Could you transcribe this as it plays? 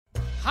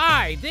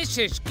Hi, this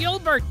is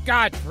Gilbert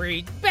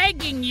Gottfried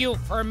begging you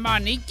for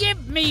money.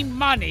 Give me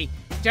money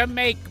to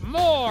make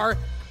more,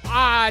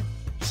 Cut,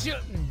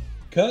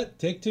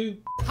 take two.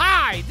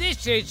 Hi,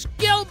 this is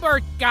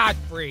Gilbert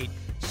Gottfried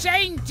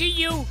saying to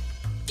you,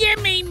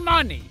 give me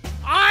money.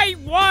 I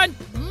want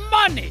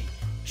money.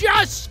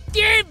 Just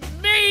give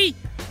me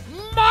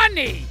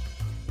money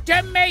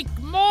to make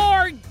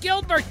more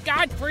Gilbert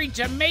Gottfried's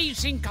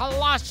amazing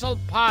colossal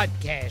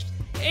podcast.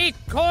 It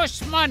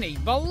costs money,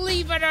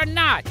 believe it or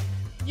not.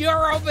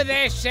 You're over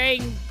there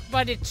saying,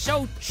 but it's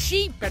so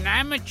cheap and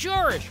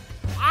amateurish.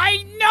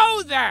 I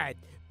know that,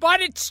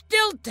 but it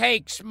still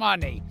takes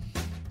money.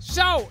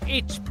 So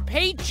it's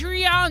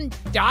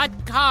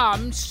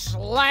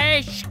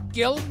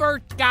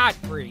patreon.com/Gilbert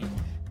Gottfried.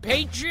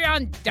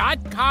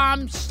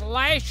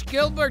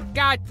 Patreon.com/Gilbert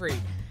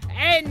Gottfried.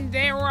 And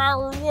there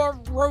are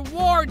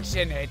rewards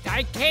in it.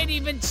 I can't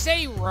even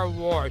say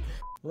reward.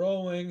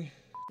 Rolling.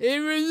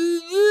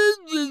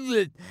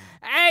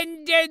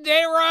 And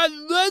there are...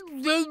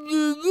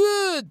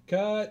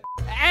 Cut.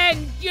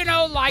 And,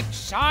 like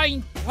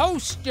signed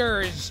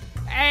posters.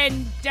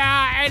 And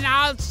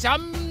I'll...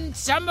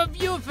 Some of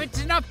you, if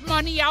it's enough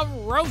money, I'll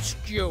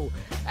roast you.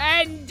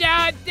 And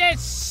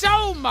there's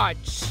so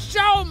much.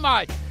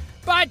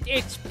 But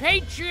it's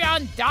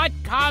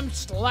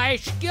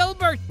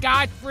patreon.com/Gilbert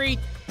Gottfried.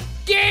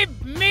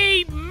 Give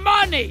me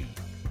money!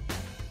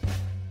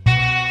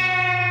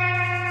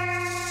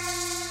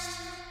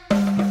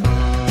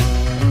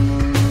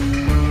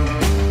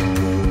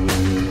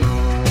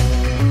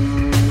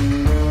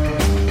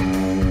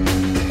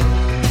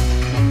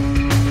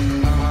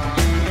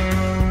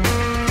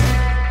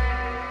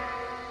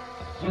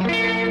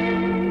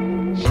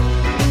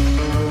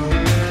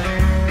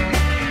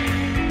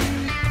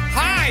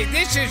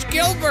 This is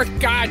Gilbert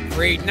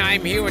Gottfried, and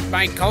I'm here with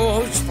my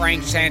co-host,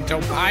 Frank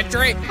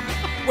Santopadre.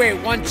 We're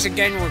once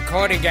again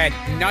recording at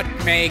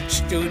Nutmeg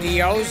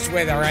Studios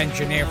with our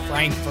engineer,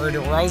 Frank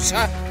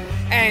Verderosa.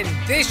 And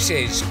this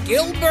is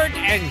Gilbert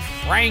and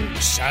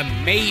Frank's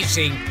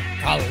amazing,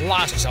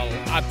 colossal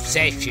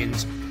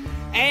obsessions.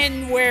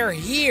 And we're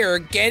here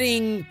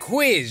getting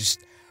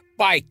quizzed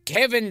by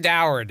Kevin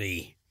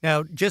Dougherty.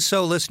 Now, just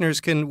so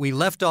listeners we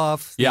left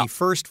off the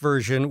first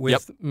version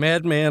with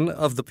Madman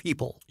of the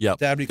People. Yep.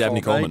 Dabney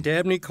Coleman. Right?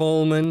 Dabney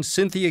Coleman,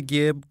 Cynthia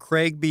Gibb,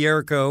 Craig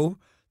Bierko.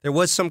 There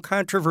was some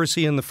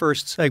controversy in the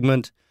first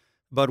segment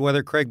about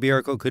whether Craig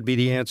Bierko could be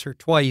the answer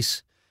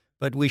twice,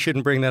 but we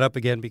shouldn't bring that up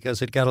again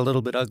because it got a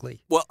little bit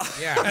ugly. Well,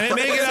 yeah. And it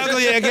may get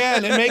ugly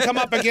again. It may come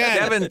up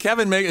again.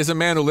 Kevin is a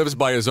man who lives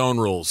by his own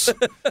rules.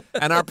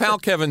 And our pal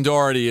Kevin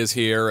Dougherty is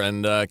here.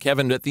 And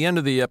Kevin, at the end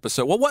of the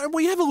episode,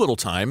 we have a little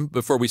time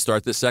before we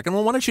start this second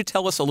one. Why don't you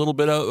tell us a little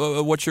bit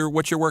of what you're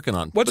working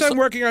on? What I'm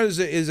working on is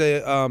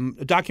a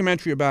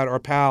documentary about our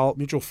pal,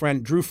 mutual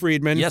friend, Drew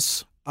Friedman.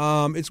 Yes.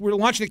 We're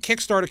launching a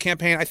Kickstarter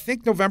campaign, I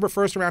think November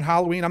 1st around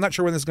Halloween. I'm not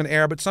sure when this is going to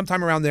air, but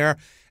sometime around there.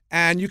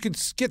 And you can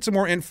get some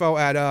more info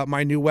at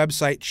my new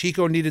website,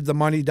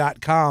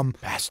 ChicoNeededTheMoney.com.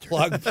 Bastard.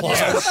 Plug.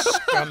 Yes,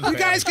 you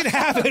guys can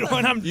have it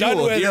when I'm done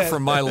with it. You will hear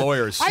from my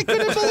lawyers. I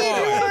couldn't believe you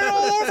were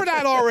all over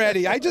that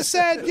already. I just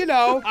said,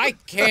 I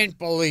can't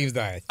believe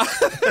that.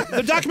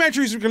 The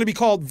documentary is going to be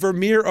called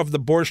Vermeer of the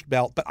Borscht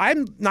Belt, but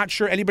I'm not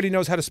sure anybody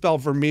knows how to spell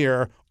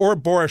Vermeer or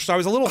Borscht, so I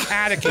was a little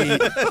panicky.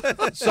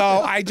 So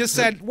I just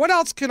said, what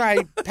else can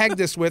I peg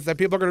this with that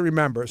people are going to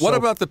remember? What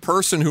about the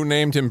person who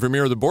named him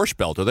Vermeer of the Borscht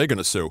Belt? Are they going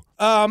to sue?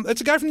 It's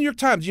a guy from the New York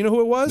Times. Do you know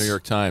who it was? New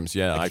York Times,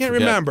 yeah. I can't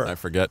remember. I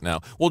forget now.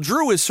 Well,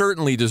 Drew is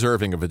certainly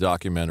deserving of a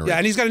documentary. Yeah,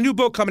 and he's got a new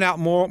book coming out,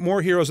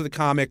 More Heroes of the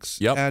Comics.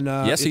 Yep. And,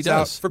 yes, he it's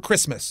does. Out for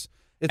Christmas.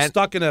 It's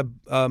stuck in a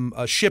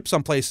ship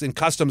someplace in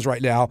customs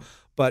right now,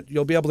 but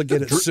you'll be able to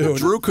get it soon.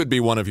 Drew could be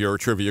one of your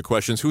trivia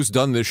questions. Who's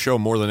done this show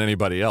more than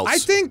anybody else? I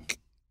think,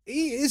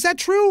 is that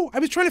true? I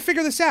was trying to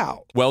figure this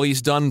out. Well,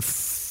 he's done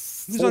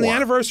He's on the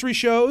anniversary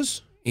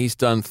shows. He's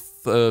done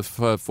 4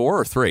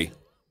 or 3.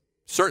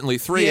 Certainly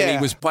 3, yeah.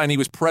 and he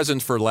was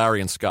present for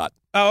Larry and Scott.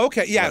 Oh,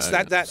 okay. Yes, I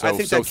think that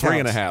counts.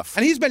 3.5.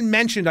 And he's been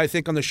mentioned, I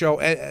think, on the show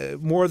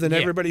more than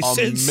everybody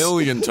since. A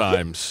million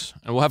times.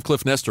 And we'll have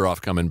Cliff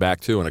Nesteroff coming back,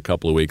 too, in a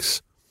couple of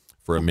weeks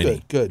for a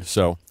mini. Good.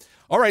 So,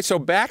 all right, so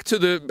back to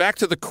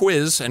the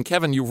quiz. And,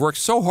 Kevin, you've worked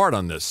so hard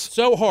on this.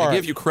 So hard. I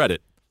give you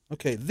credit.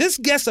 Okay, this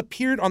guest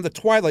appeared on The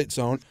Twilight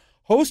Zone,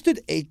 hosted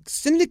a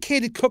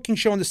syndicated cooking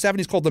show in the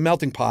 70s called The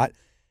Melting Pot,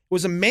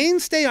 was a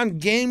mainstay on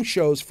game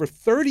shows for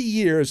 30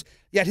 years,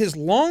 yet his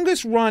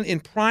longest run in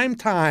prime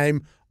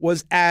time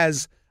was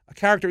as a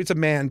character, it's a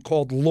man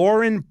called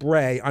Lauren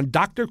Bray on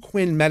Dr.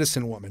 Quinn,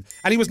 Medicine Woman.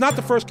 And he was not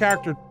the first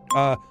character,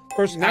 Not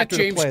actor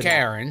James to play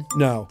Karen. That.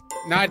 No.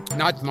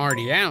 Not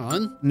Marty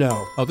Allen.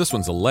 No. Oh, this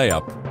one's a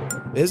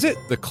layup. Is it?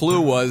 The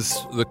clue was,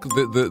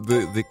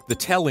 the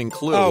telling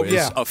clue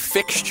is a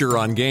fixture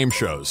on game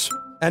shows.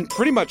 And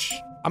pretty much,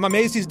 I'm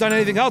amazed he's done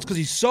anything else because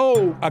he's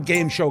so a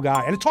game show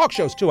guy. And talk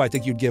shows, too, I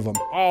think you'd give him.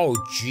 Oh,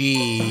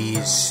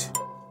 jeez.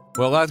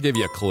 Well, I'll give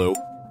you a clue.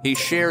 He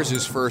shares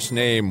his first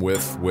name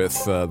with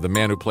the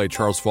man who played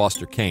Charles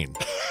Foster Kane.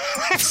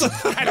 That's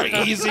kind of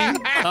easy.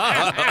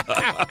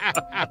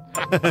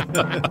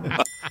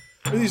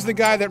 He's the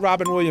guy that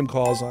Robin Williams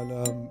calls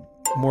on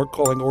Mort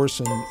calling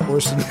Orson.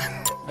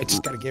 I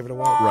just kind of gave it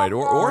away. Right.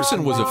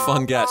 Orson was a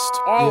fun guest.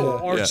 Oh,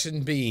 Yeah.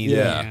 Orson Bean.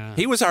 Yeah.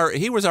 He was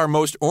our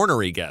most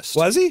ornery guest.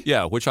 Was he?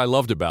 Yeah, which I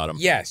loved about him.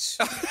 Yes.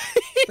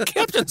 He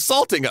kept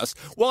insulting us.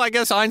 Well, I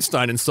guess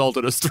Einstein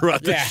insulted us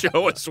throughout the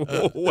show as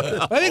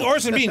well. I think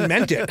Orson Bean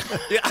meant it.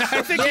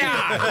 I think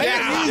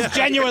he's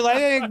genuine. I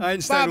think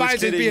Einstein Bob was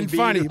Einstein's being kidding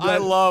funny. Bean. I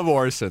love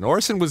Orson.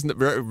 Orson was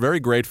very, very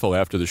grateful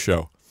after the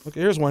show.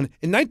 Okay, here's one.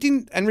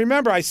 And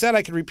remember, I said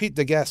I could repeat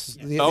the guess.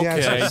 The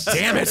Okay, answer.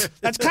 damn it.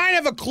 That's kind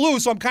of a clue,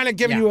 so I'm kind of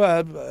giving you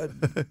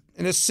an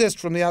assist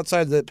from the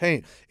outside of the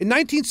paint. In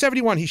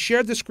 1971, he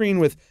shared the screen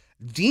with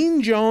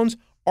Dean Jones,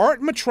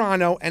 Art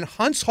Metrano, and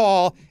Hunts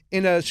Hall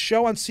in a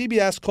show on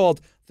CBS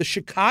called The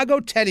Chicago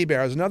Teddy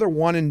Bears, another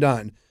one and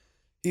done.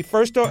 He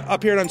first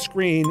appeared on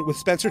screen with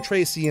Spencer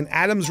Tracy in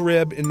Adam's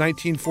Rib in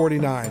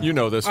 1949. You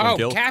know this one,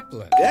 Gil.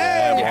 Kaplan.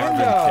 Marvin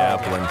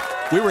Kaplan.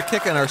 We were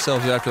kicking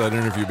ourselves after that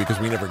interview because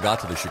we never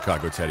got to the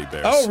Chicago Teddy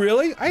Bears. Oh,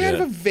 really? I have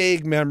Yeah. a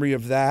vague memory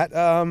of that.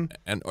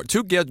 And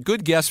two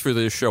good guests for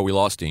this show. We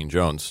lost Dean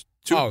Jones.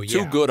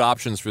 Two good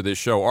options for this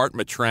show: Art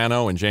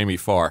Metrano and Jamie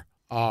Farr.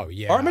 Oh,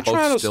 yeah. Art Both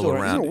Metrano's still still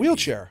around. He's in a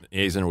wheelchair.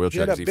 He's in a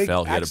wheelchair He had a because he big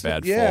fell. He had a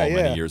accident. bad fall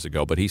many years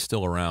ago, but he's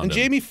still around. And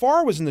Jamie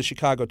Farr was in the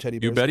Chicago Teddy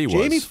Bears. You bet he was.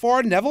 Jamie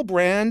Farr, Neville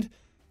Brand.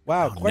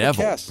 Wow, quite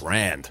Neville a cast.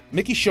 Brand.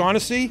 Mickey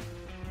Shaughnessy.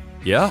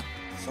 Yeah,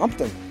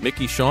 Something.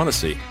 Mickey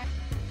Shaughnessy.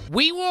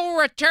 We will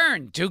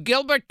return to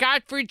Gilbert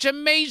Gottfried's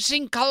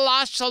amazing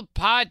colossal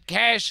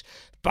podcast,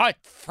 but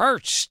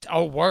first,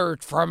 a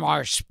word from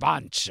our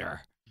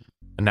sponsor.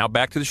 And now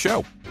back to the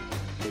show.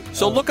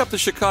 So look up the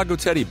Chicago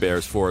Teddy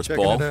Bears for us,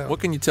 Checking Paul. it out. What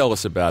can you tell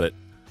us about it?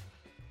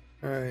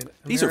 All right.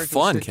 These are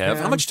fun, Kev.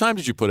 How much time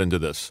did you put into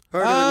this?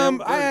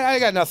 I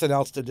got nothing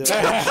else to do. What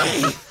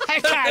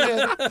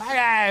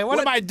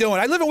am I doing?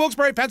 I live in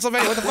Wilkes-Barre,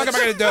 Pennsylvania. What the fuck am I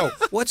going to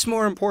do? What's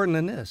more important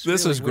than this?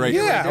 This really? is great.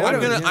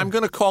 Yeah, I'm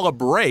gonna call a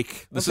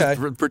break. This Okay.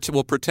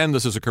 we'll pretend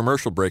this is a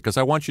commercial break because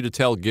I want you to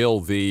tell Gil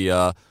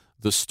the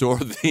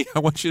story. I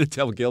want you to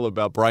tell Gil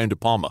about Brian De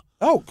Palma.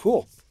 Oh,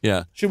 cool.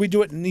 Yeah. Should we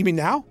do it? You mean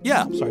now?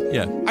 Yeah. I'm sorry.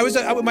 Yeah.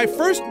 My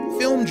first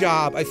film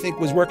job, I think,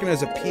 was working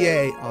as a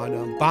PA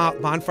on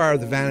Bonfire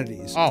of the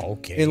Vanities. Oh,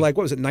 okay. In what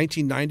was it,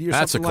 1990 or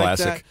That's a something like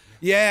that? classic.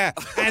 Yeah,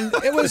 and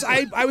it was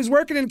I was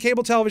working in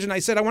cable television. I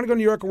said I want to go to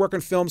New York and work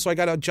on film, so I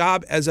got a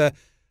job and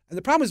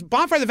the problem is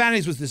Bonfire of the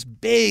Vanities was this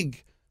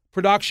big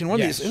production. One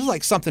of these, it was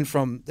like something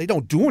from they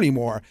don't do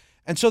anymore.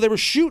 And so they were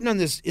shooting in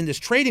this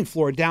trading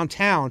floor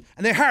downtown,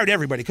 and they hired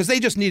everybody because they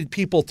just needed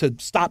people to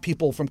stop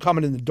people from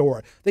coming in the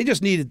door. They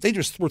just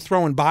were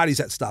throwing bodies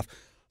at stuff.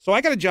 So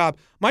I got a job.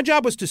 My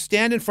job was to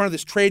stand in front of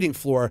this trading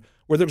floor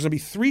where there was going to be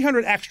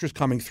 300 extras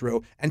coming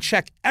through and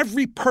check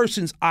every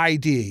person's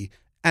ID.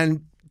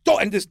 And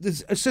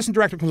this assistant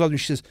director comes up to me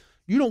and she says,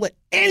 "You don't let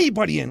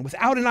anybody in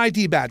without an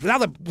ID badge,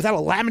 without a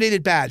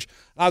laminated badge."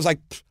 And I was like,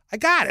 I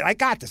got it. I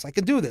got this. I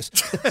can do this.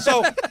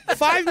 So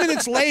 5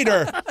 minutes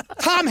later,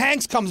 Tom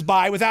Hanks comes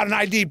by without an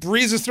ID,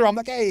 breezes through. I'm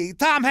like, "Hey,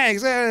 Tom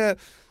Hanks."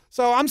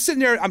 So I'm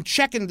sitting there. I'm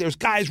checking. There's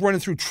guys running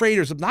through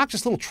traders,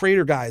 obnoxious little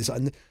trader guys,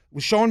 and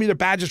was showing me their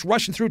badges,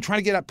 rushing through, trying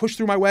to get up, push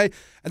through my way.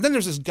 And then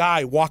there's this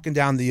guy walking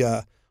down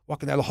the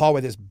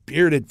hallway, this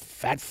bearded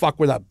fat fuck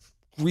with a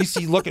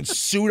greasy looking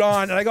suit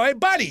on. And I go, "Hey,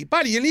 buddy,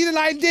 you need an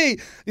ID."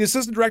 The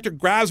assistant director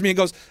grabs me and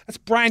goes, "That's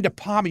Brian De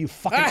Palma, you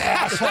fucking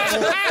asshole."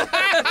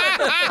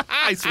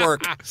 Nice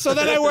work. So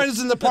then I was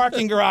in the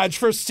parking garage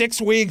for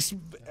 6 weeks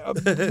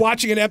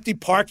watching an empty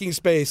parking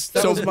space.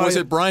 That Was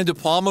it Brian De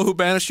Palma who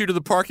banished you to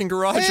the parking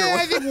garage? Or I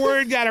what? think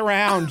word got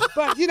around.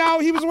 But, he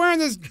was wearing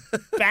this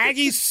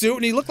baggy suit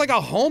and he looked like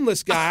a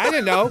homeless guy. I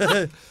didn't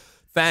know.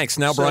 Thanks.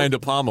 Now Brian De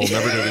Palma will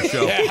never do the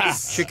show.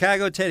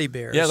 Chicago Teddy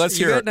Bears. Yeah, let's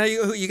hear it. Now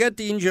you got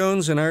Dean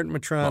Jones and Art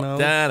Metrano.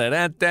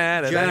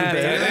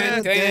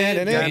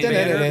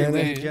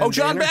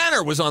 John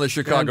Banner was on the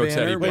Chicago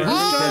Teddy Bears.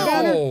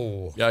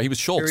 Oh. Yeah, he was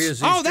Here he Schultz. is.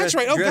 He's Oh, that's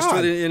right. Oh, dressed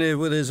God.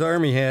 with his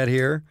army hat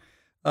here.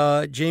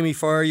 Jamie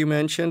Farr, you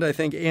mentioned. I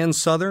think Ann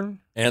Southern.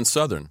 And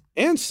Southern.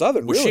 And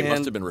Southern, Which really. she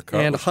must have been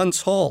recovered. And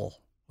Hunts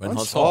Hall. And Hunts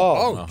Hunts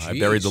Hall. Hall. Oh, I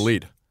buried the geez.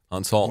 lead.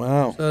 Hunts Hall.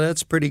 Wow. So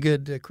that's a pretty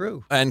good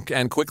crew.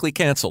 And quickly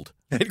canceled.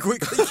 And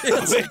quickly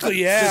canceled.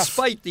 Quickly, yeah.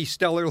 Despite the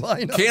stellar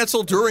lineup.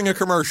 Canceled during a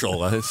commercial.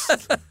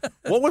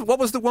 What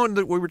was the one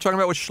that we were talking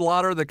about with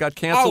Schlatter that got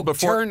canceled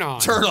before? Turn On.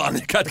 Turn On.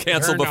 It got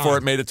canceled Turn before On.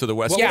 it made it to the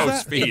West Yeah,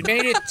 Coast it feed.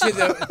 made it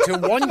to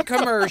one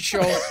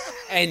commercial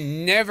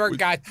and never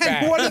got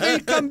back. And what did they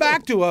come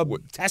back to? A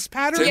test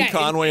pattern? Tim Yeah,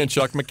 Conway and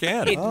Chuck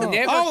McCann. It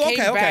never Oh, came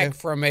okay. back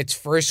from its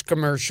first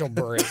commercial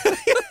break.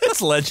 It's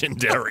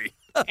legendary.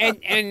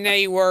 and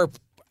they were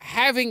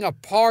having a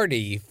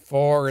party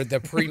for the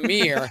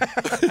premiere,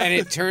 and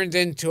it turned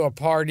into a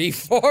party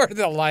for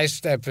the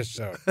last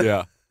episode.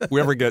 Yeah. We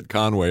ever get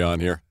Conway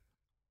on here?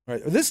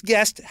 Right. This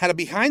guest had a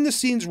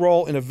behind-the-scenes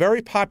role in a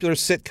very popular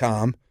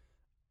sitcom,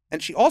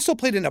 and she also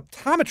played an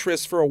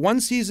optometrist for a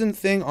one-season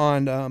thing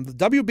on the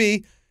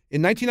WB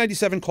in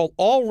 1997 called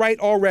All Right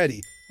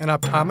Already. An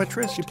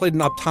optometrist? She played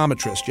an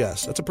optometrist,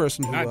 yes. That's a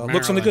person who Not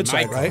looks on the good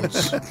Marilyn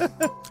side, right?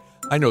 Michaels.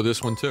 I know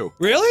this one too.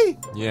 Really?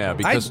 Yeah,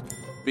 because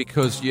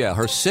Because,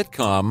 her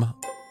sitcom,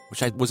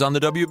 which was on the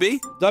WB?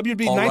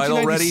 WB All Right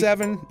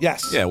 1997.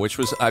 Yes. Yeah, which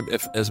was,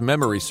 as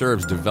memory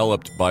serves,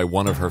 developed by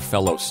one of her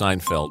fellow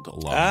Seinfeld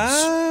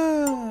alums.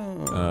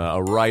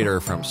 A writer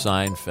from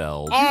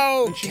Seinfeld.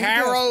 Oh,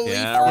 Carol Lee.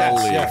 Carol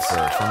Lee Yes.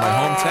 from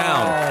my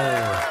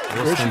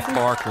hometown, Wilson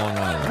Park, Long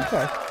Island.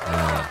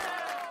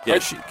 Okay.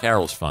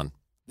 Carol's fun.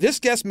 This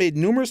guest made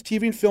numerous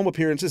TV and film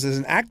appearances as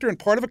an actor and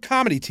part of a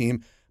comedy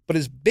team, but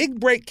his big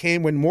break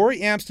came when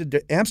Maury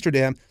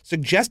Amsterdam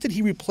suggested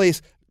he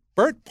replace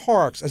Bert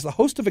Parks as the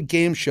host of a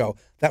game show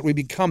that would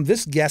become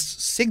this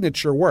guest's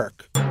signature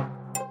work.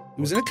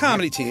 He was in a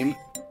comedy team.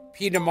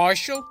 Peter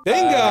Marshall?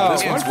 Bingo!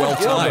 This one's well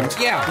timed.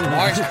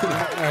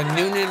 Yeah,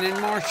 Noonan and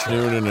Marshall.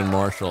 Noonan and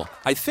Marshall.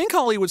 I think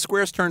Hollywood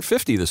Squares turned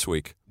 50 this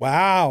week.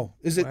 Wow.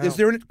 Is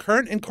there a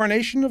current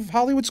incarnation of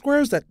Hollywood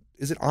Squares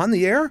is it on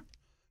the air?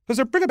 Because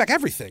they're bringing back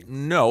everything.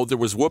 No, there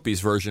was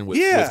Whoopi's version with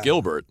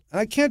Gilbert. And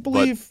I can't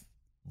believe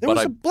there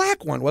was a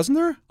black one, wasn't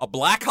there? A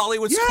black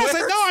Hollywood Yes,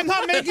 Squares? no, I'm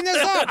not making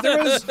this up. There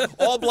was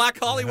all black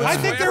Hollywood I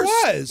Squares? think there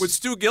was. With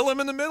Stu Gillum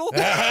in the middle?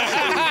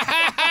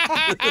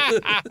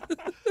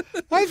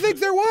 I think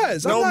there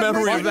was. No I'm not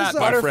memory of making that, this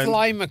my up. friend.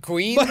 Butterfly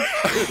McQueen?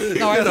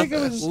 No, I think it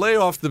was. Lay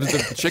off the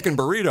chicken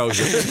burritos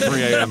at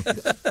 3 a.m.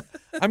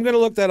 I'm going to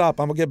look that up.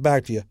 I'm going to get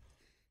back to you.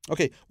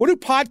 Okay, what do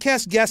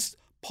podcast guests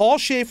Paul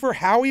Schaefer,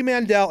 Howie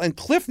Mandel, and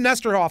Cliff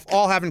Nesterhoff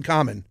all have in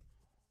common?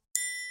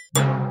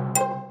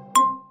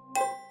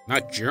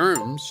 Not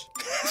germs.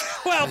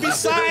 Well,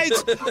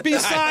 besides that.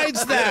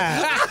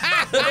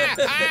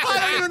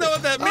 I don't even know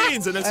what that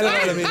means, and it's I don't know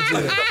what it means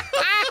either.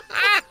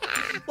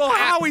 Well,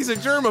 Howie's a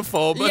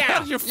germaphobe, but how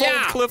did you fold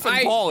Cliff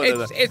and Paul into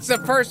that? It's the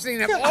first thing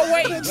that... Oh,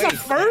 wait. It's the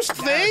first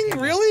thing?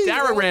 Really?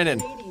 Dara ran in.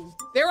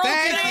 They're all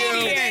Thank you.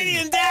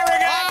 Canadian.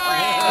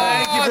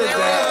 Thank you for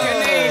They're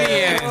all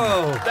Canadian.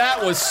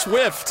 That was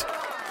swift.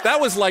 That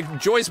was like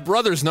Joyce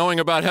Brothers knowing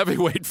about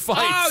heavyweight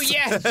fights. Oh,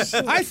 yes.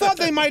 I thought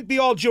they might be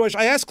all Jewish.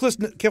 I asked Cliff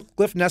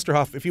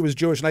Nesterhoff if he was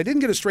Jewish, and I didn't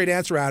get a straight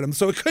answer out of him,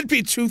 so it could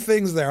be two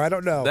things there. I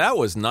don't know. That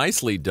was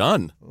nicely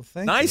done. Well,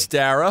 thank nice, you.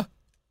 Dara.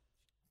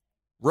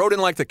 Rode in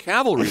like the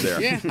cavalry there.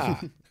 Yeah.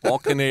 All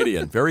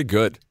Canadian. Very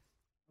good.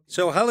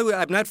 So Hollywood,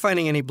 I'm not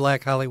finding any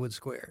black Hollywood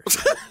Squares.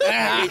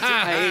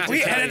 I hate to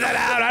We tell edit you. that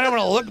out. I don't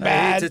want to look I hate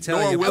bad. to tell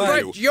Nor you, will but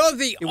you. But you're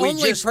the We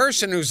only just-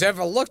 person who's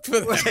ever looked for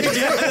this.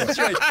 That's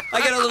right. I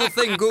got a little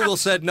thing Google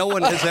said no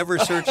one has ever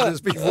searched this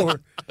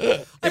before.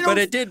 But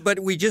it did. But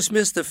we just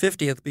missed the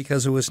 50th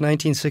because it was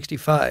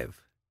 1965.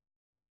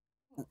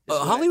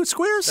 Hollywood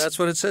Squares? That's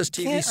what it says.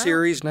 TV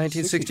series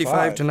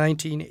 1965 to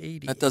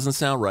 1980. That doesn't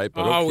sound right,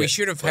 but Oh, okay. we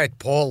should have had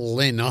Paul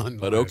Lynn on.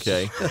 But this.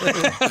 okay.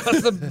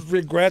 The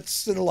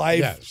regrets in life.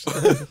 Yes.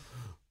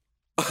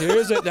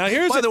 Here's it. Now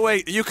here's By it. the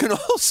way, you can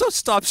also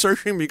stop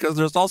searching because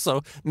there's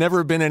also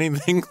never been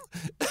anything.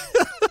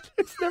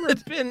 It's never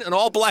been an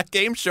all-black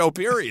game show,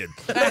 period.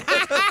 You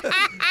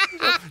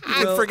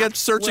can forget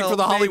searching for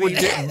the Hollywood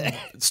maybe.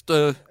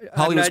 Hollywood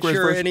I'm not Squares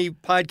sure version. any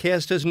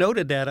podcast has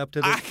noted that up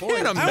to this point.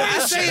 can't I want to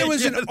imagine. say it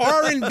was an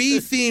R&B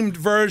themed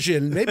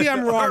version. Maybe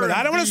I'm wrong.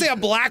 I don't want to say a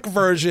black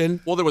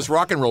version. Well, there was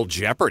Rock and Roll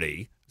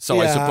Jeopardy, so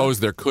I Yeah. suppose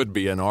there could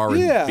be an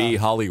R&B Yeah.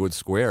 Hollywood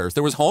Squares.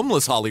 There was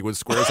Homeless Hollywood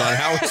Squares on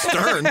Howard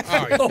Stern.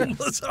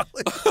 Homeless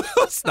Hollywood.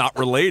 It's not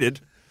related.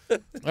 All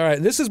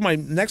right, this is my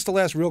next to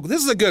last real.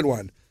 This is a good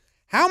one.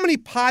 How many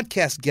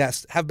podcast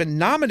guests have been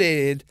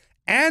nominated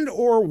and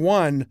or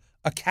won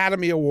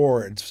Academy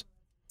Awards?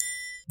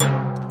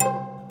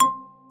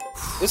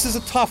 This is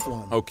a tough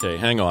one. Okay,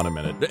 hang on a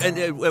minute. And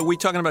are we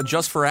talking about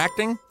just for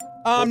acting?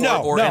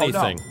 No, or no,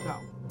 anything.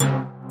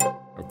 No.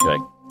 Okay.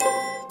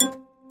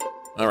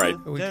 All right.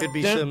 We could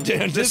be some.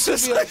 This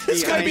is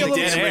it's gonna be a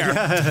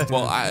little.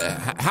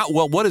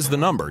 Well, what is the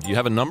number? Do you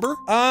have a number?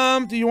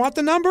 Do you want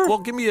the number? Well,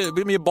 give me a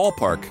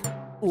ballpark.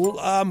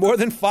 More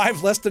than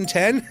 5, less than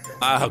 10.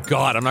 Oh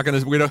God, I'm not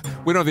gonna. We don't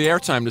have the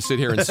airtime to sit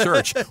here and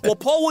search. Well,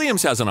 Paul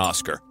Williams has an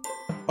Oscar.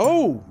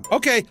 Oh,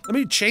 okay. Let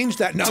me change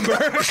that number.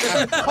 Hold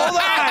on.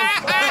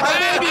 I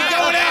may be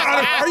going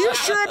out. Are you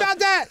sure about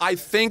that? I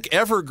think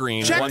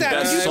Evergreen Check won that.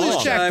 Best Can you please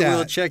Song. check I that?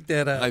 will check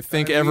that out. I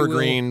think We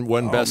Evergreen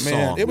won Best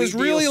Man, Song. it was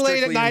We really deal late at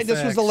strictly night. in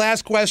This was the facts.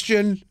 last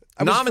question.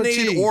 I was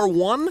Nominated fatigued. or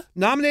won?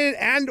 Nominated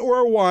and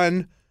or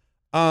won.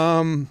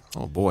 Oh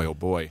boy, oh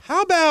boy.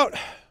 How about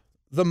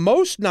the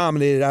most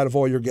nominated out of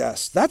all your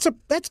guests? That's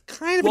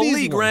kind of Well, an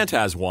easy Lee one. Grant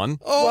has one.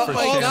 Oh, For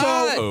my sure.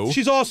 God. Oh.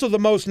 She's also the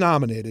most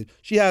nominated.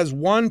 She has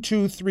 1,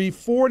 2, 3,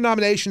 4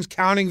 nominations,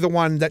 counting the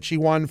one that she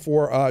won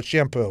for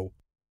shampoo.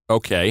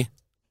 Okay.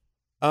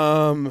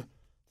 The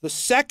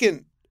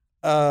second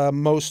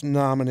most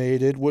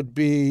nominated would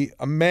be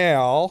a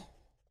male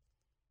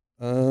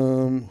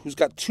who's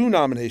got 2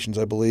 nominations,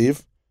 I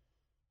believe.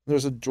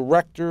 There's a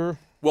director.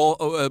 Well,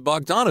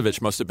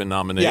 Bogdanovich must have been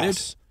nominated.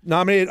 Yes.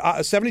 Nominated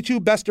 72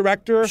 Best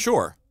Director.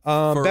 Sure.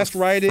 Best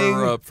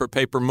Writing. For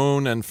Paper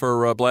Moon and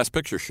for Blast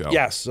Picture Show.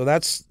 Yes, so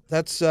that's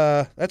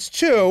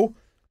 2.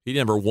 He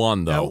never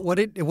won Now, though. what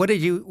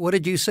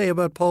did you say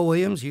about Paul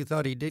Williams? You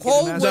thought he did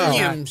Paul get an Oscar?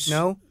 Williams.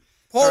 No?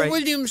 Paul All right.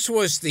 Williams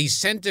was the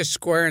center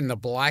square in the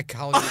black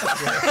Hollywood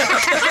Square.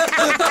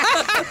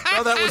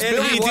 No, that was And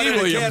Billy he won D. an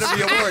Williams.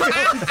 Academy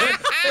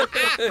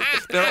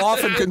Award. They're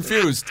often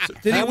confused.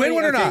 Did he How win many-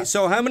 one or okay, not?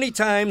 So how many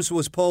times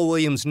was Paul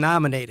Williams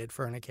nominated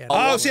for an Academy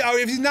Oh, Award? see,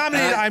 if he's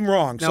nominated, I'm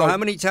wrong. No, So how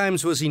many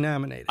times was he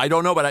nominated? I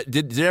don't know, but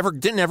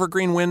didn't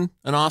Evergreen win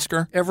an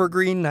Oscar?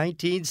 Evergreen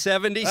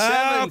 1977.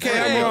 Ah, okay,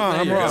 I'm wrong, I'm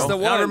There you wrong. go. That's the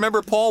I one.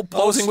 remember Paul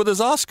posing with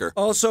his Oscar.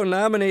 Also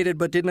nominated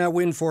but did not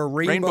win for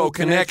Rainbow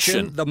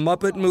Connection. The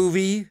Muppet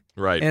Movie,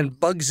 Right. and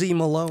Bugsy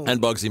Malone.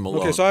 And Bugsy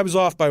Malone, okay, so I was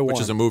off by one.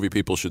 which is a movie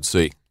people should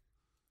see.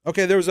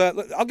 Okay,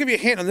 I'll give you a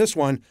hint on this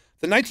one.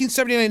 The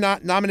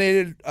 1979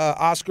 nominated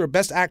Oscar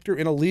Best Actor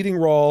in a Leading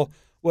Role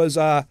was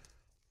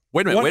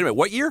Wait a minute.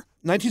 What year?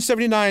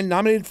 1979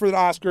 nominated for the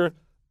Oscar.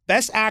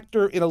 Best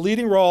Actor in a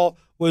Leading Role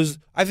was,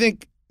 I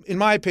think, in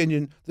my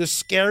opinion, the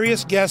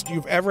scariest guest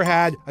you've ever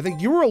had. I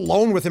think you were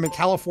alone with him in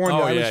California.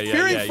 Oh, I was yeah,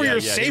 fearing yeah, for yeah, your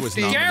yeah, he was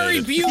safety.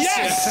 nominated. Gary Busey.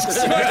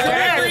 Yes.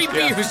 Gary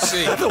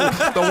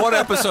Busey. The one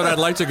episode I'd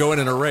like to go in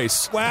and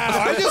erase. Wow,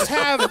 I just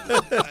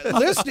have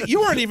listed.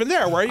 You weren't even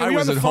there, were you? I Were you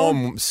was on the at phone?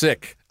 home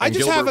sick, I and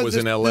just Gilbert have was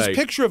this, in L.A. this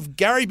picture of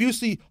Gary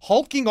Busey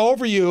hulking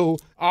over you.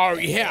 Oh,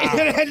 yeah.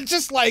 And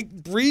just like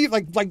breathe,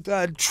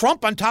 like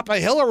Trump on top of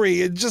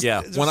Hillary. It just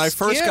Yeah, it's when I just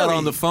first got scary.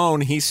 on the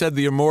phone, he said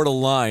the immortal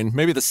line,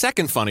 maybe the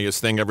second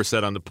funniest thing ever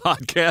said on the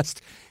podcast.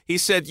 He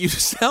said, "You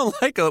sound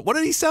like a," what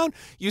did he sound?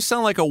 "You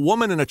sound like a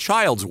woman in a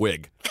child's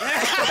wig."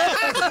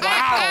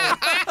 Wow.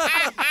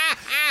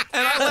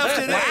 And I left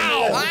it in.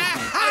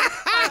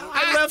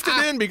 I left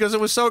it in because it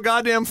was so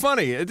goddamn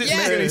funny. It didn't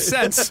make any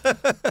sense.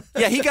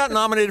 Yeah, he got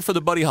nominated for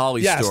the Buddy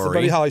Holly Yes, story. the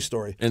Buddy Holly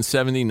story. In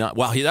 79.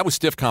 Wow, that was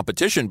stiff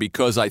competition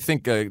because I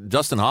think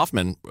Dustin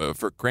Hoffman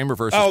for Kramer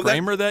versus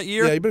Kramer that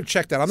year. Yeah, you better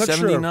check that. I'm not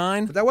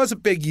 79? sure. But that was a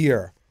big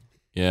year.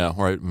 Yeah,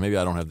 all right. Maybe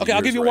I don't have the Okay, I'll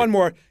years give you right. one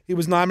more. He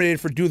was nominated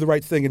for Do the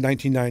Right Thing in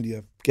 1990,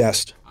 a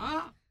guest.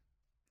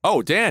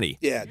 Oh, Danny.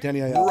 Yeah, Danny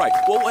Aiello. Right.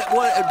 Well,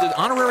 what did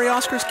honorary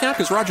Oscars count?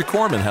 Because Roger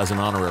Corman has an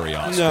honorary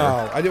Oscar.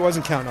 No, I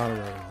wasn't counting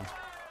honorary ones.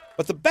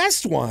 But the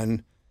best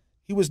one,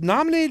 he was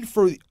nominated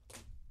for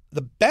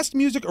the Best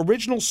Music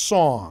Original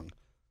Song.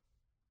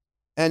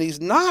 And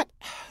he's not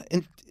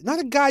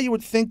a guy you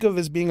would think of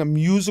as being a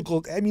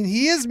musical. I mean,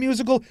 he is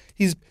musical.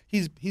 He's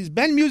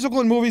been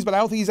musical in movies, but I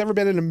don't think he's ever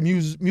been in a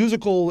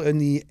musical in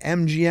the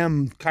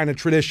MGM kind of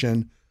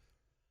tradition.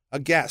 A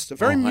guest, a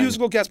very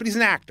musical guest, but he's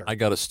an actor. I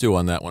got a stew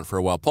on that one for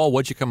a while. Paul,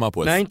 what'd you come up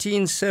with?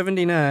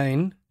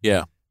 1979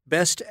 Yeah.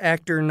 Best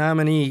Actor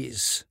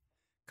nominees.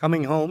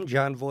 Coming Home,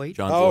 John Voight.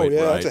 John Oh, Voight,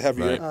 yeah, right, that's a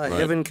heavy right, one. right.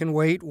 Heaven Can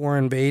Wait,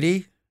 Warren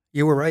Beatty.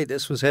 You were right.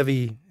 This was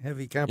heavy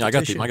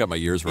competition. Yeah, I got my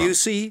years wrong.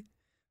 Busey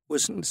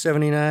was in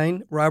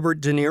 79.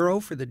 Robert De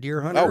Niro for The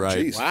Deer Hunter. Oh, Right.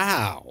 jeez.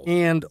 Wow.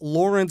 And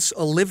Laurence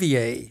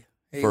Olivier,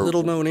 a For-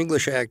 little-known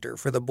English actor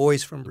for The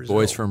Boys from Brazil.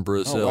 Boys from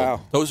Brazil. Oh,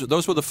 wow.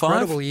 Those were the five?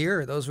 Incredible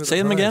year. Those were the Say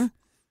them five. again?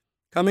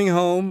 Coming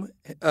Home,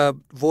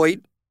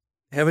 Voight,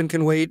 Heaven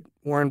Can Wait,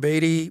 Warren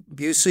Beatty,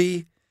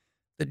 Busey,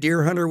 The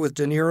Deer Hunter with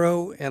De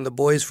Niro, and The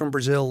Boys from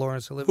Brazil,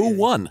 Laurence Olivier. Who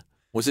won?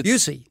 Was it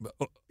Busey.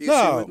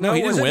 No. No,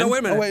 he was didn't it? win. No, wait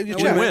a minute. Oh, wait, you no,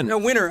 didn't win. No,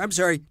 winner. I'm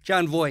sorry.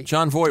 John Voight.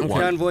 John Voight won.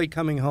 John Voight,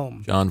 Coming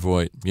Home. John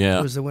Voight, yeah.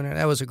 Was the winner.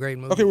 That was a great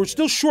movie. Okay, we're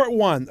still short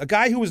one. A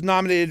guy who was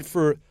nominated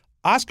for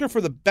Oscar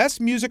for the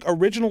Best Music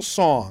Original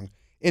Song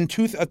in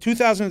a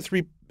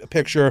 2003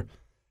 picture.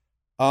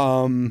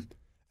 And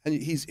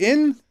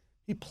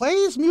he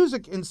plays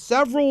music in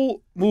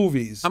several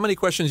movies. How many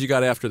questions you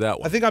got after that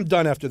one? I think I'm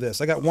done after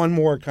this. I got one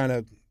more kind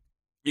of.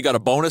 You got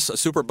a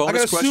super bonus I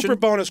got a question? super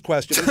bonus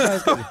question.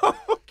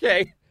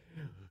 Okay.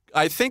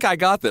 I think I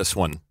got this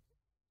one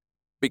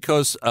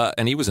because,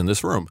 and he was in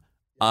this room.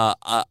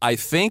 I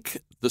think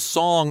the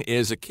song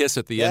is "A Kiss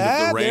at the End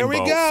of the there we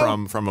Rainbow"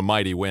 go. from A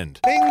Mighty Wind,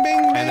 Bing, bing,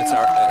 bing. and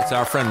it's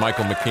our friend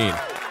Michael McKean.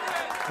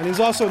 And he's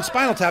also in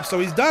Spinal Tap, so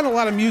he's done a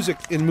lot of music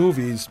in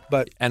movies.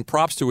 But And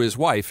props to his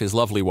wife, his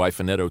lovely wife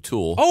Annette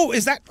O'Toole,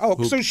 is that?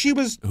 Oh, so she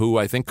was who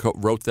I think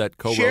co-wrote that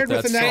shared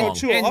with Annette song.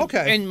 O'Toole. And,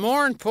 Okay. And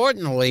more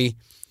importantly,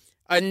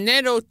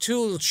 Annette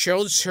O'Toole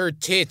shows her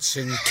tits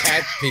in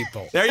Cat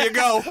People. There you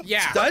go.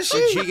 Yeah. Does she?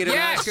 Did she get an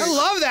Yes. Oscar? I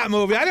love that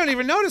movie. I don't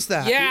even notice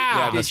that.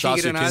 Yeah. Did she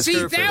get an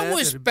Nastasia Oscar See, for that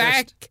was for the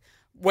back best-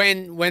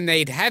 when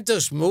they'd have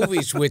those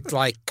movies with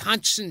like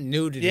constant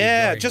nudity.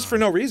 Yeah, going just on. for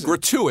no reason.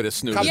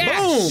 Gratuitous nudity.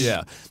 Yes.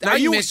 Yeah. I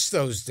miss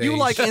those days. You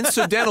like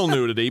incidental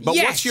nudity, but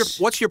Yes.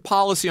 what's your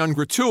policy on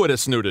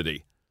gratuitous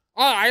nudity?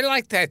 Oh, I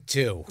like that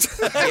too.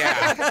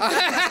 Yeah.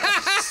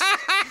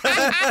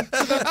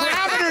 The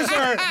parameters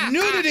are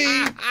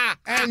nudity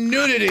and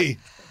nudity.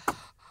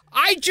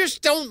 I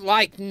just don't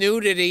like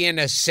nudity in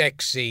a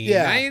sex scene.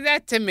 Yeah.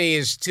 That to me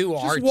is too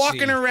Just artsy.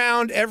 walking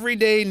around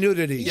everyday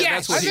nudity.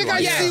 Yes. I think I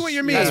Yes. see what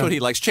you mean. That's what he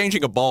likes.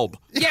 Changing a bulb.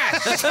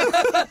 Yes.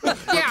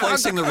 Yeah,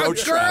 Replacing the road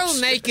a girl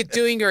straps. naked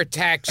doing her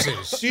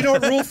taxes. Do you know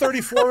what Rule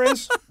 34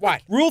 is?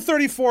 What? Rule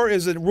 34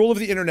 is a rule of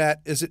the internet.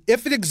 Is that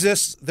if it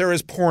exists, there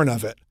is porn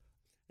of it.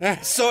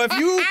 So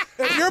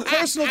if your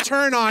personal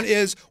turn on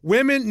is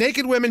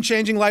naked women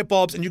changing light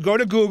bulbs, and you go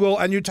to Google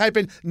and you type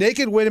in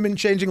naked women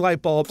changing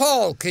light bulbs,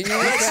 Paul, can you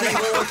look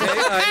Okay,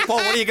 all right. Paul,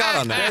 what do you got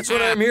on that? That's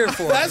what I'm here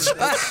for. that's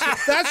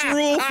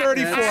Rule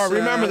 34. That's,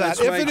 Remember that.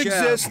 that's If my it job.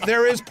 exists,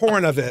 there is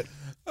porn of it.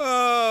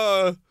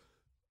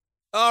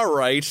 All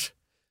right.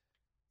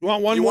 You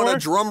want one You more? want a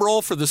drum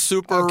roll for the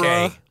super?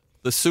 Okay.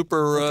 This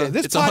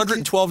it's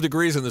 112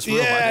 degrees in this room.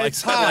 Yeah, I'd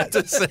it's like hot.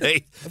 to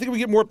say. I think we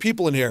get more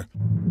people in here.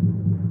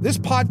 This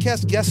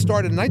podcast guest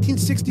starred in a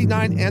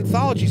 1969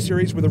 anthology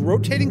series with a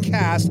rotating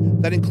cast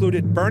that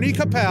included Bernie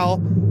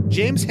Capel,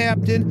 James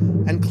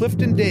Hampton, and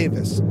Clifton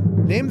Davis.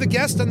 Name the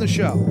guest on the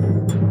show.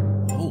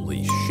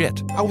 Holy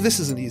shit! Oh, this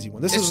is an easy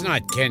one. This It's is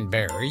not Ken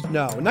Berry.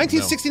 No,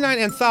 1969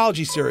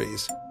 anthology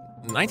series.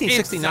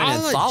 1969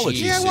 Anthology. anthology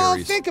Yeah, series. well,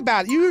 think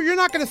about it. You're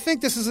not going to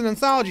think this is an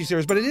anthology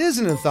series, but it is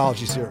an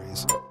anthology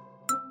series.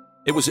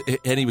 It was,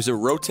 and he was a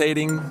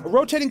rotating. A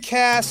rotating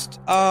cast.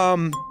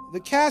 The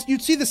cast,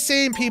 you'd see the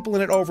same people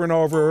in it over and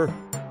over.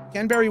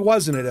 Ken Berry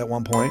was in it at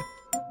one point.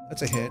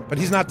 That's a hint, but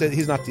he's not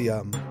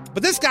the.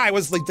 But this guy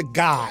was like the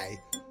guy.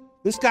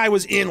 This guy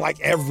was in like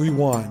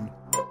everyone.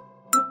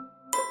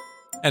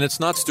 And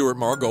it's not Stuart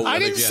Margolin. I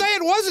didn't again. say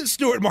it wasn't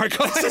Stuart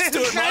Margolin.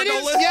 Stuart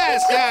Margolin?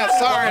 Yes,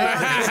 sorry.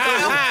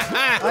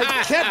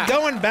 I kept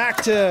going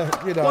back to,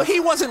 Well, he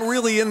wasn't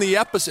really in the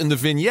in the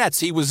vignettes.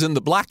 He was in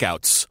the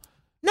blackouts.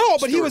 No,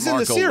 but he Stuart was in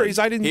the Margolin. series.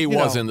 I didn't. He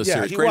was in the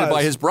series, he created was.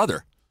 by his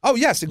brother. Oh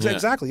yes,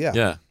 exactly.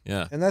 Yeah.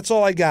 Yeah. And that's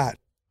all I got.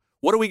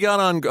 What do we got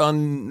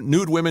on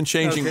nude women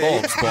changing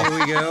bulbs, Paul? Here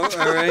we go.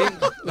 All right.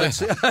 Let's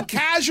see.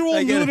 Casual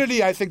I gotta-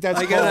 nudity, I think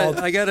that's called.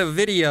 I got a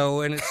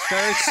video, and it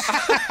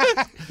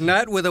starts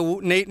not with a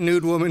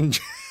nude woman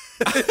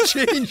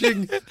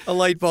changing a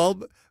light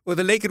bulb, with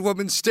a naked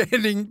woman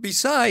standing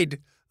beside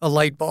a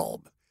light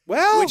bulb,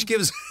 Well, which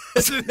gives.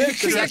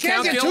 I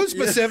can't get too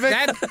specific.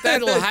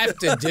 That'll have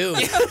to do.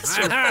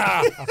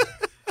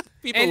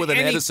 People with an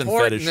Any Edison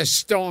port in fetish. the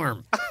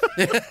storm.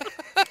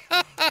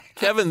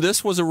 Kevin,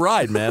 this was a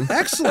ride, man.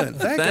 Excellent.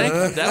 Thank you.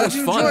 That Glad was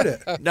you fun. enjoyed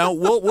it. Now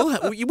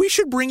we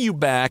should bring you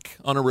back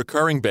on a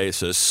recurring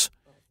basis.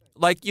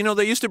 Like,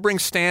 they used to bring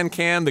Stan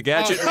Can, the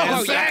gadget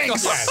man.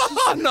 thanks.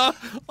 on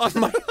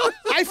my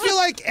I feel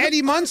like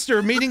Eddie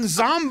Munster meeting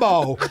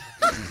Zombo.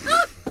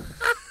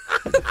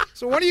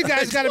 So one of you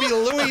guys got to be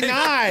Louis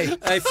Nye.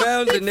 I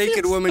found a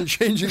naked woman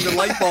changing the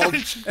light bulb,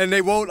 and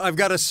they won't. I've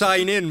got to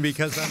sign in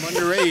because I'm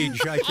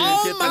underage. I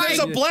can't get. And there's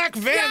a black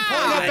van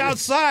pulling up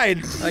outside.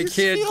 I can't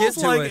get feels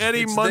to like it.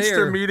 Eddie It's Munster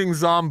there. meeting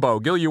Zombo.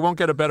 Gil, you won't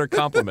get a better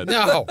compliment.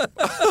 No.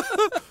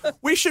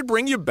 We should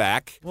bring you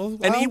back, Well,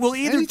 and we'll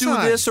either do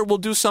anytime. this or we'll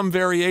do some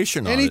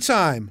variation on it.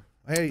 Anytime.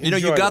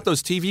 You got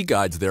those TV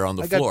guides there on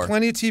the I floor. got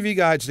plenty of TV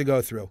guides to go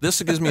through.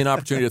 This gives me an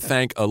opportunity to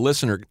thank a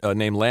listener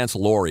named Lance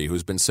Laurie,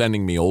 who's been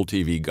sending me old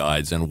TV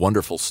guides and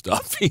wonderful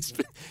stuff.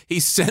 He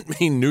sent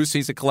me news.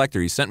 He's a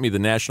collector. He sent me the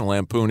National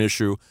Lampoon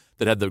issue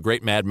that had the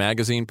Great Mad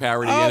Magazine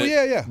parody in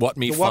it. Yeah. What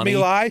Me The Funny. What Me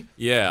Lie?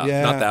 Yeah,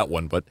 Yeah. not that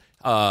one, but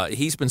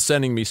he's been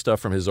sending me stuff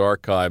from his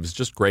archives,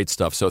 just great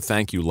stuff. So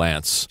thank you,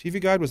 Lance. TV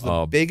Guide was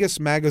the biggest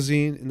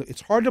magazine.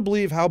 It's hard to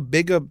believe how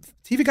big a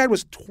TV Guide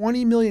was.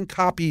 20 million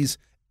copies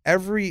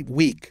every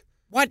week.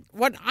 What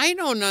I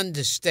don't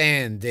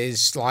understand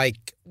is,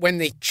 like, when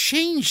they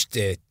changed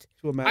it,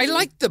 To a I magazine.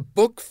 like the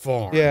book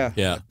form. Yeah.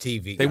 Yeah, of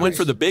TV. they went guys.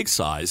 for the big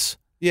size.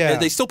 Yeah. Are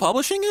they still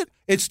publishing it?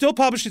 It's still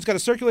published. It's got a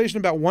circulation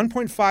of about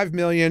 1.5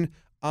 million.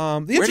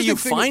 Where do you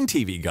find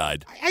TV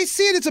Guide? I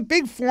see it. It's a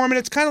big form, and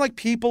it's kind of like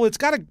People. It's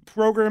got a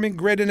programming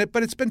grid in it,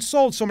 but it's been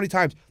sold so many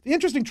times. The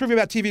interesting trivia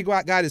about TV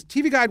Guide is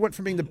TV Guide went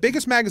from being the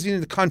biggest magazine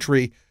in the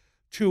country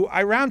to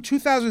around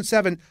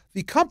 2007,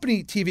 the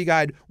company TV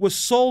Guide was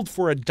sold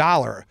for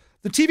 $1.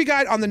 The TV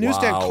Guide on the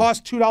newsstand Wow.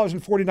 cost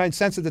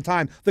 $2.49 at the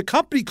time. The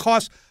company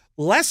cost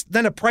less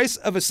than a price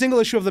of a single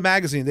issue of the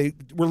magazine. They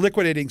were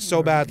liquidating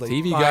so badly.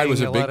 TV Buying Guide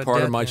was a a lot big of part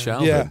of debt my now.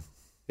 childhood. Yeah,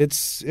 it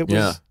was.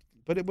 Yeah.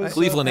 But it was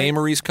Cleveland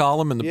Amory's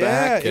column in the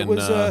back, it and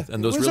was,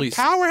 and those it was really a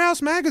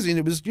powerhouse magazine.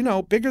 It was,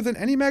 bigger than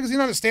any magazine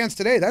on it stands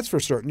today. That's for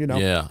certain.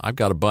 Yeah, I've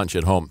got a bunch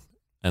at home,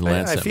 and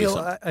Lance I sent me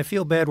some. I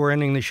feel bad we're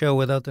ending the show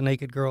without the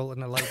naked girl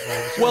and the light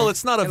bulb. Well,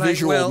 it's not a And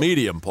visual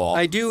medium, Paul.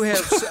 I do have.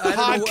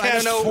 I don't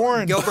Podcast know,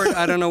 porn. Gilbert.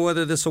 I don't know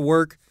whether this will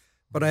work,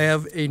 but I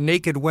have a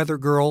naked weather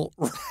girl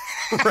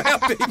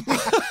rapping.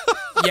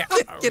 Yeah.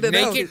 Get it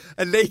naked. out.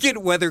 A naked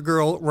weather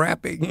girl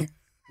rapping.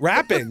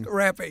 Rapping.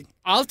 Rapping.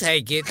 I'll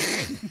take it.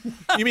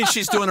 You mean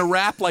she's doing a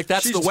rap like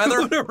that's She's the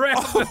weather? doing a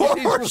rap.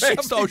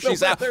 Rapping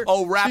She's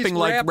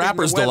like rapping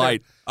Rapper's the weather.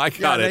 Delight. I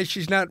got Yeah, it.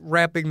 she's not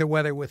wrapping the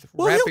weather with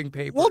Well, wrapping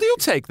paper. Well, he'll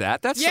take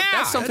that. That's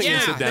Yeah, something yeah,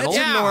 incidental.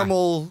 That's a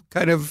normal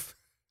kind of.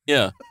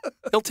 Yeah,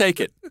 he'll take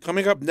it.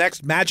 Coming up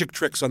next, magic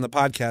tricks on the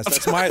podcast.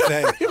 That's my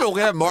thing. We'll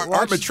have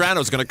Art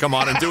Matrano's going to come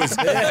on and do his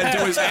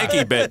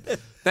hanky bit.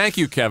 Thank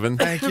you, Kevin.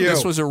 Thank you.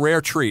 This was a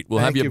rare treat. We'll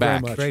have Thank you you very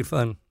back. much. Great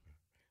fun.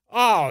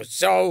 Oh,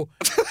 so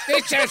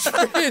this has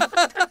been.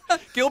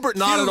 Gilbert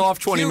nodded off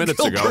 20 minutes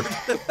ago.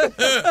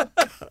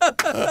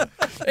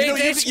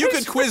 You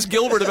could quiz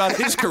Gilbert about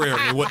his career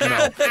and you wouldn't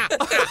know.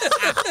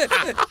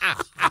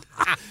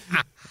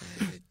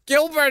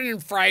 Gilbert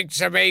and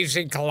Frank's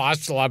Amazing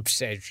Colossal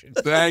Obsession.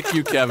 Thank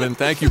you, Kevin.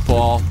 Thank you,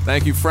 Paul.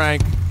 Thank you,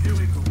 Frank. Here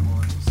we go,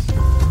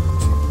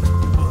 boys.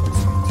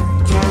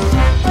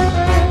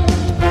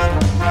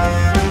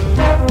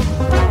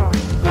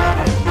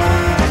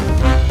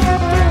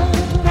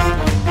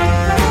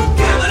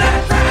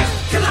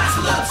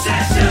 Colossal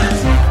Obsession.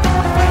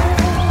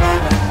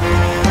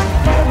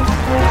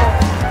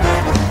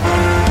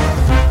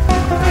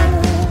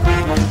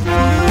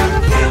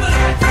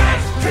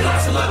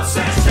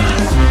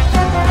 session.